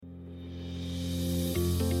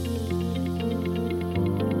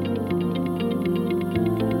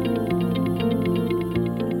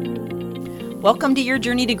Welcome to Your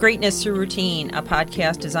Journey to Greatness Through Routine, a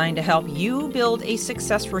podcast designed to help you build a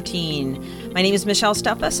success routine. My name is Michelle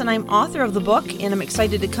Steffes, and I'm author of the book, and I'm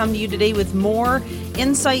excited to come to you today with more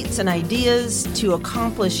insights and ideas to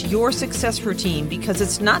accomplish your success routine, because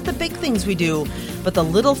it's not the big things we do, but the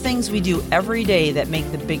little things we do every day that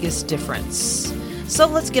make the biggest difference. So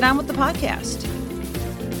let's get on with the podcast.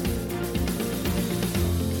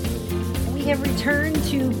 We have returned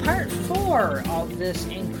to part 4 of this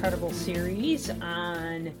incredible series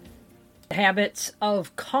on habits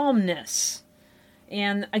of calmness.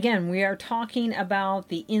 And again, we are talking about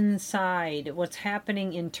the inside. What's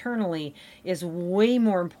happening internally is way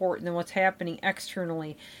more important than what's happening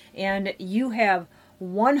externally. And you have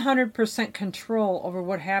 100% control over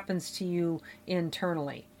what happens to you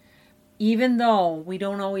internally, even though we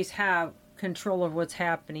don't always have control of what's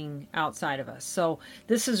happening outside of us. So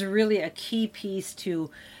this is really a key piece to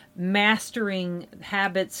mastering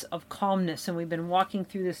habits of calmness, and we've been walking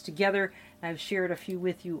through this together. I've shared a few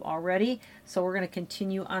with you already, so we're going to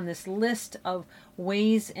continue on this list of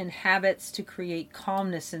ways and habits to create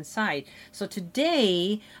calmness inside. So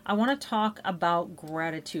today I want to talk about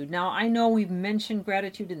gratitude. Now, I know we've mentioned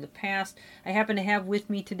gratitude in the past. I happen to have with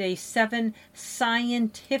me today 7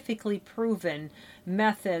 scientifically proven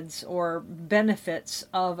methods or benefits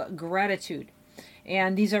of gratitude,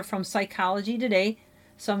 and these are from Psychology Today.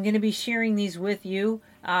 So I'm going to be sharing these with you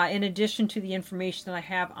in addition to the information that I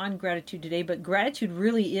have on gratitude today. But gratitude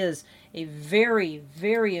really is a very,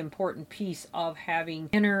 very important piece of having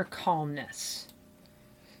inner calmness.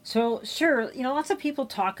 So sure, lots of people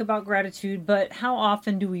talk about gratitude, but how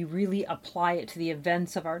often do we really apply it to the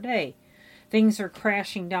events of our day? Things are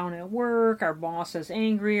crashing down at work, our boss is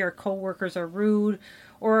angry, our coworkers are rude,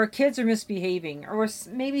 or our kids are misbehaving, or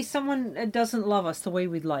maybe someone doesn't love us the way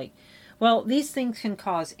we'd like. Well, these things can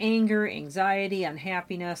cause anger, anxiety,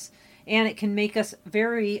 unhappiness, and it can make us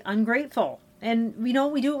very ungrateful. And we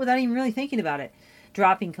do it without even really thinking about it.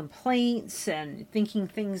 Dropping complaints and thinking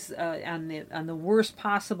things on the worst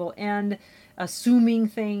possible end, assuming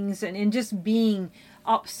things, and just being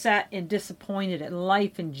upset and disappointed at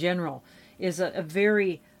life in general is a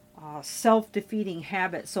very self-defeating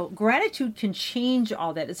habit. So gratitude can change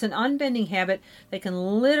all that. It's an unbending habit that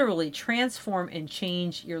can literally transform and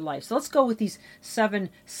change your life. So let's go with these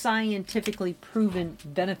 7 scientifically proven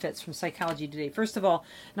benefits from Psychology Today. First of all,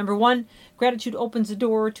 number 1, gratitude opens the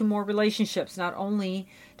door to more relationships. Not only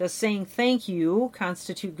does saying thank you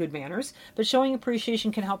constitute good manners, but showing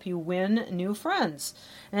appreciation can help you win new friends.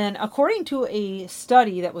 And according to a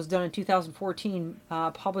study that was done in 2014,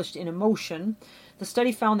 published in Emotion, the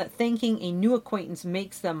study found that thanking a new acquaintance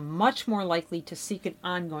makes them much more likely to seek an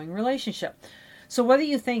ongoing relationship. So whether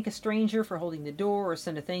you thank a stranger for holding the door or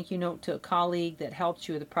send a thank you note to a colleague that helped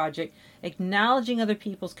you with a project, acknowledging other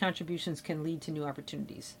people's contributions can lead to new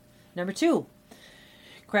opportunities. Number 2,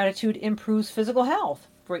 gratitude improves physical health.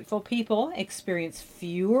 Grateful people experience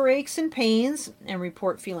fewer aches and pains and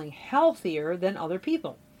report feeling healthier than other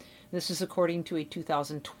people. This is according to a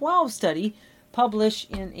 2012 study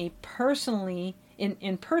published in Personally and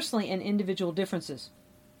Individual Differences.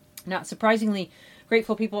 Not surprisingly,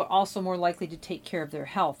 grateful people are also more likely to take care of their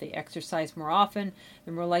health. They exercise more often,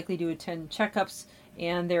 they're more likely to attend checkups,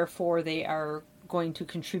 and therefore they are going to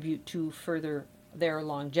contribute to further their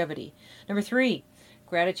longevity. Number 3,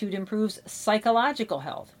 gratitude improves psychological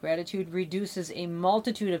health. Gratitude reduces a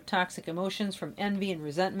multitude of toxic emotions, from envy and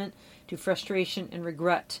resentment to frustration and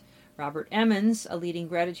regret. Robert Emmons, a leading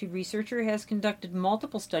gratitude researcher, has conducted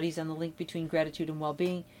multiple studies on the link between gratitude and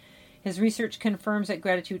well-being. His research confirms that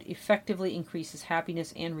gratitude effectively increases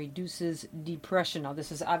happiness and reduces depression. Now,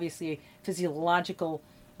 this is obviously a physiological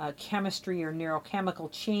chemistry or neurochemical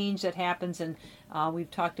change that happens, and we've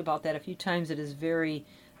talked about that a few times. It is very,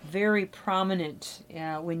 very prominent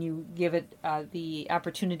when you give it the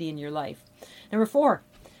opportunity in your life. Number 4,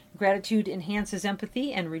 gratitude enhances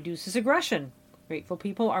empathy and reduces aggression. Grateful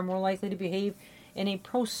people are more likely to behave in a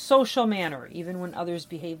pro-social manner, even when others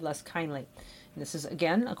behave less kindly. And this is,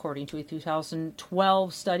 again, according to a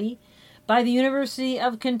 2012 study by the University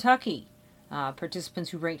of Kentucky. Participants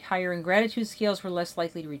who ranked higher in gratitude scales were less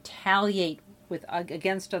likely to retaliate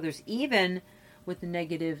against others, even with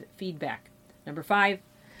negative feedback. Number 5,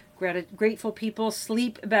 grateful people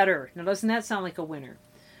sleep better. Now, doesn't that sound like a winner?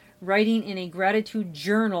 Writing in a gratitude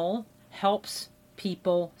journal helps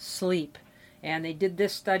people sleep. And they did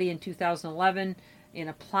this study in 2011 in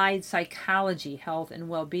Applied Psychology, Health and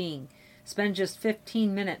Well-Being. Spend just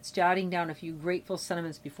 15 minutes jotting down a few grateful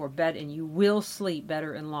sentiments before bed, and you will sleep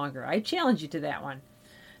better and longer. I challenge you to that one.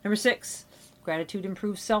 Number 6, gratitude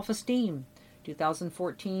improves self-esteem.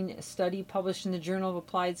 2014 a study published in the Journal of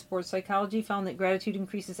Applied Sports Psychology found that gratitude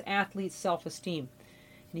increases athletes' self-esteem,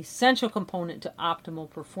 an essential component to optimal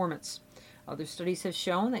performance. Other studies have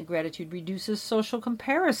shown that gratitude reduces social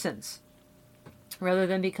comparisons. Rather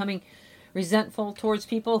than becoming resentful towards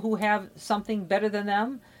people who have something better than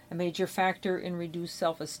them, a major factor in reduced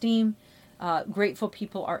self-esteem, grateful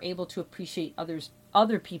people are able to appreciate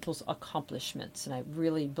other people's accomplishments. And I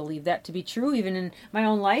really believe that to be true, even in my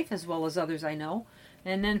own life, as well as others I know.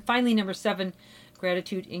 And then finally, number 7,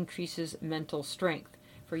 gratitude increases mental strength.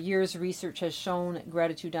 For years, research has shown that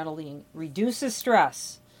gratitude not only reduces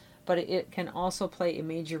stress, but it can also play a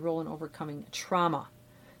major role in overcoming trauma.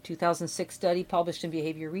 2006 study published in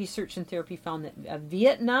Behavior Research and Therapy found that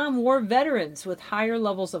Vietnam War veterans with higher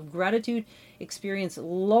levels of gratitude experience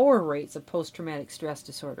lower rates of post-traumatic stress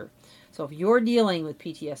disorder. So if you're dealing with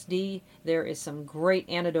PTSD, there is some great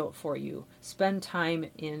antidote for you. Spend time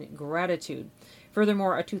in gratitude.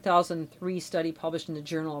 Furthermore, a 2003 study published in the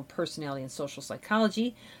Journal of Personality and Social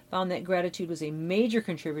Psychology found that gratitude was a major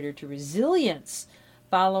contributor to resilience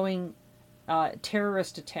following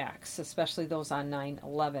terrorist attacks, especially those on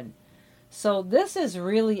 9/11. So this is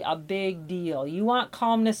really a big deal. You want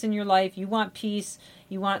calmness in your life. You want peace.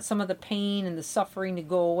 You want some of the pain and the suffering to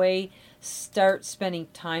go away. Start spending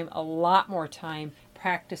time, a lot more time,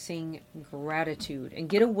 practicing gratitude and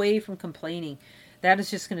get away from complaining. That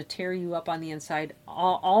is just going to tear you up on the inside,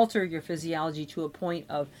 alter your physiology to a point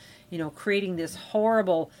of, creating this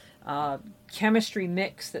horrible chemistry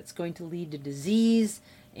mix that's going to lead to disease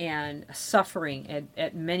and suffering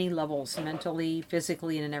at many levels, mentally,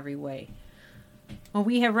 physically, and in every way. Well,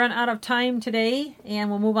 we have run out of time today, and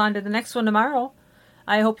we'll move on to the next one tomorrow.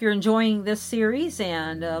 I hope you're enjoying this series,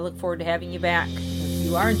 and look forward to having you back. If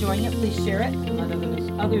you are enjoying it, please share it and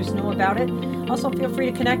let others know about it. Also, feel free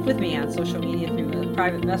to connect with me on social media through a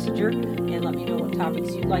private messenger, and let me know what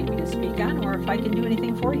topics you'd like me to speak on, or if I can do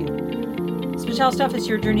anything for you. Michelle Stuff is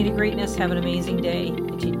your journey to greatness. Have an amazing day.